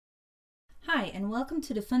Hi, and welcome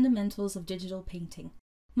to the Fundamentals of Digital Painting.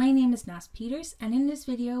 My name is Nas Peters, and in this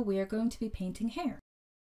video we are going to be painting hair.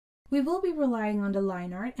 We will be relying on the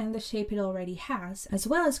line art and the shape it already has, as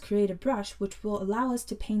well as create a brush which will allow us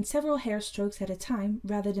to paint several hair strokes at a time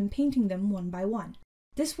rather than painting them one by one.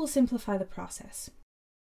 This will simplify the process.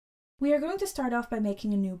 We are going to start off by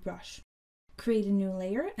making a new brush. Create a new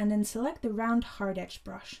layer and then select the round hard edge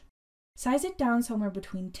brush. Size it down somewhere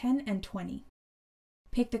between 10 and 20.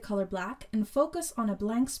 Pick the color black and focus on a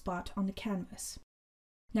blank spot on the canvas.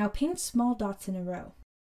 Now paint small dots in a row.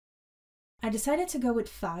 I decided to go with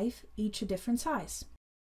 5, each a different size.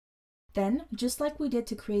 Then, just like we did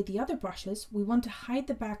to create the other brushes, we want to hide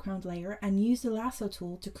the background layer and use the lasso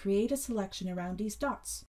tool to create a selection around these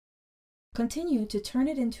dots. Continue to turn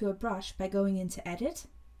it into a brush by going into Edit,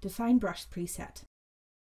 Define Brush Preset.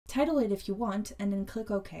 Title it if you want and then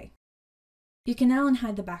click OK. You can now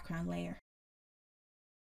unhide the background layer.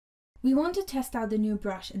 We want to test out the new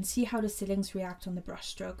brush and see how the settings react on the brush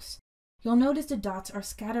strokes. You'll notice the dots are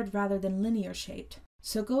scattered rather than linear shaped,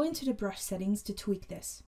 so go into the brush settings to tweak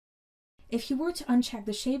this. If you were to uncheck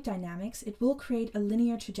the shape dynamics, it will create a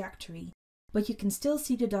linear trajectory, but you can still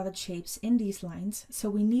see the dotted shapes in these lines, so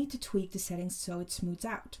we need to tweak the settings so it smooths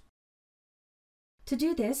out. To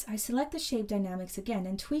do this, I select the shape dynamics again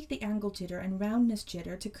and tweak the angle jitter and roundness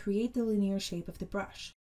jitter to create the linear shape of the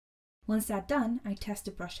brush. Once that's done, I test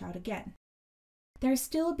the brush out again. There's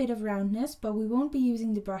still a bit of roundness, but we won't be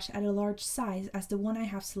using the brush at a large size as the one I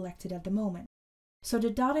have selected at the moment, so the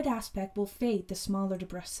dotted aspect will fade the smaller the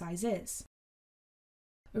brush size is.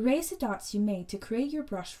 Erase the dots you made to create your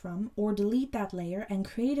brush from, or delete that layer and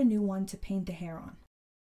create a new one to paint the hair on.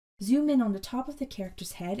 Zoom in on the top of the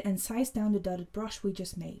character's head and size down the dotted brush we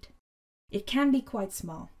just made. It can be quite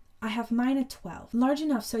small. I have mine at 12, large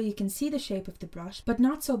enough so you can see the shape of the brush, but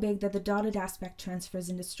not so big that the dotted aspect transfers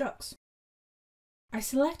into strokes. I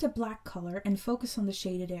select a black color and focus on the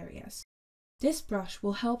shaded areas. This brush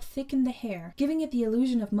will help thicken the hair, giving it the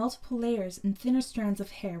illusion of multiple layers and thinner strands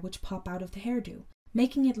of hair which pop out of the hairdo,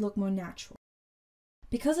 making it look more natural.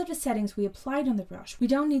 Because of the settings we applied on the brush, we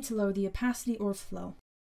don't need to lower the opacity or flow.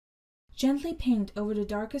 Gently paint over the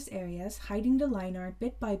darkest areas, hiding the line art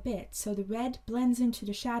bit by bit so the red blends into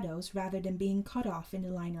the shadows rather than being cut off in the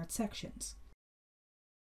line art sections.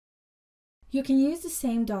 You can use the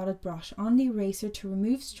same dotted brush on the eraser to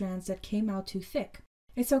remove strands that came out too thick.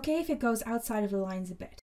 It's okay if it goes outside of the lines a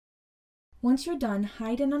bit. Once you're done,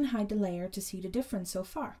 hide and unhide the layer to see the difference so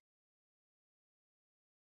far.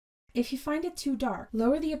 If you find it too dark,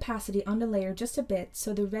 lower the opacity on the layer just a bit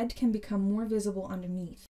so the red can become more visible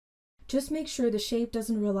underneath. Just make sure the shape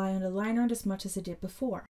doesn't rely on the line art as much as it did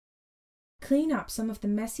before. Clean up some of the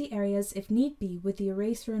messy areas if need be with the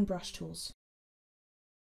eraser and brush tools.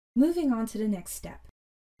 Moving on to the next step.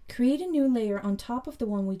 Create a new layer on top of the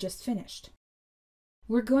one we just finished.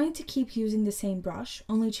 We're going to keep using the same brush,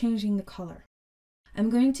 only changing the color. I'm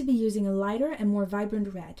going to be using a lighter and more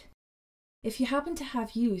vibrant red. If you happen to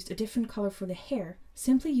have used a different color for the hair,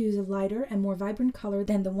 simply use a lighter and more vibrant color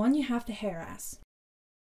than the one you have the hair as.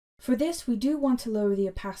 For this, we do want to lower the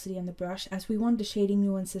opacity on the brush as we want the shading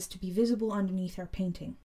nuances to be visible underneath our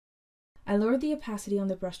painting. I lowered the opacity on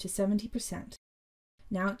the brush to 70%.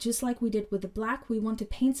 Now, just like we did with the black, we want to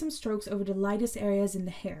paint some strokes over the lightest areas in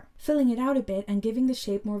the hair, filling it out a bit and giving the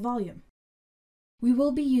shape more volume. We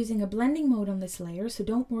will be using a blending mode on this layer, so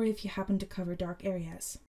don't worry if you happen to cover dark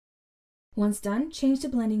areas. Once done, change the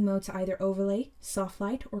blending mode to either overlay, soft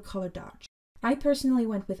light, or color dodge. I personally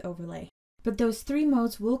went with overlay. But those 3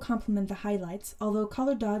 modes will complement the highlights, although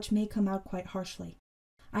color dodge may come out quite harshly.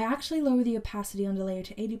 I actually lower the opacity on the layer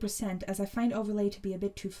to 80% as I find overlay to be a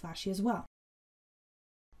bit too flashy as well.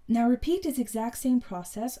 Now repeat this exact same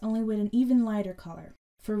process, only with an even lighter color.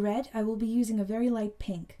 For red, I will be using a very light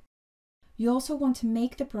pink. You also want to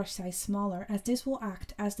make the brush size smaller as this will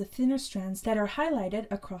act as the thinner strands that are highlighted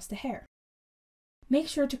across the hair. Make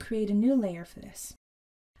sure to create a new layer for this.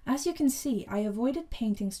 As you can see, I avoided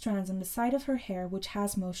painting strands on the side of her hair which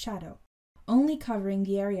has most shadow, only covering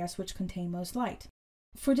the areas which contain most light.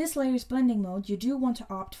 For this layer's blending mode, you do want to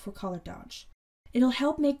opt for color dodge. It'll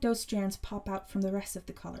help make those strands pop out from the rest of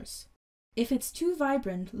the colors. If it's too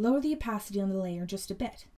vibrant, lower the opacity on the layer just a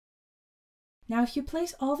bit. Now if you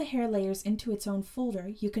place all the hair layers into its own folder,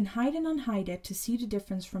 you can hide and unhide it to see the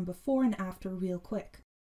difference from before and after real quick.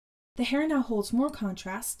 The hair now holds more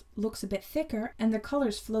contrast, looks a bit thicker, and the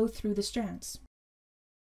colors flow through the strands.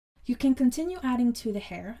 You can continue adding to the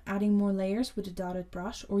hair, adding more layers with a dotted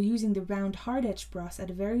brush or using the round hard edge brush at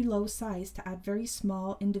a very low size to add very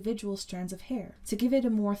small individual strands of hair to give it a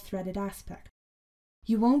more threaded aspect.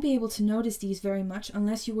 You won't be able to notice these very much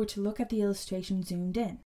unless you were to look at the illustration zoomed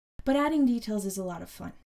in, but adding details is a lot of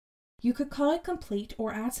fun. You could call it complete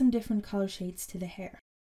or add some different color shades to the hair.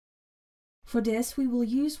 For this, we will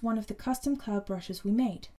use one of the custom cloud brushes we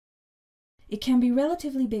made. It can be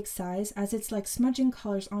relatively big size as it's like smudging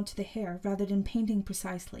colors onto the hair rather than painting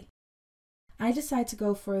precisely. I decided to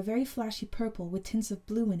go for a very flashy purple with tints of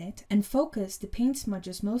blue in it and focus the paint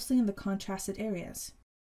smudges mostly in the contrasted areas.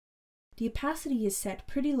 The opacity is set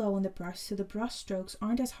pretty low on the brush so the brush strokes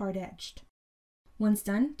aren't as hard edged. Once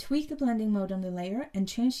done, tweak the blending mode on the layer and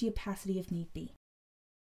change the opacity if need be.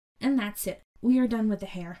 And that's it, we are done with the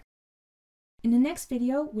hair. In the next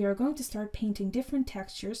video, we are going to start painting different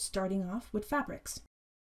textures starting off with fabrics.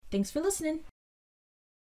 Thanks for listening!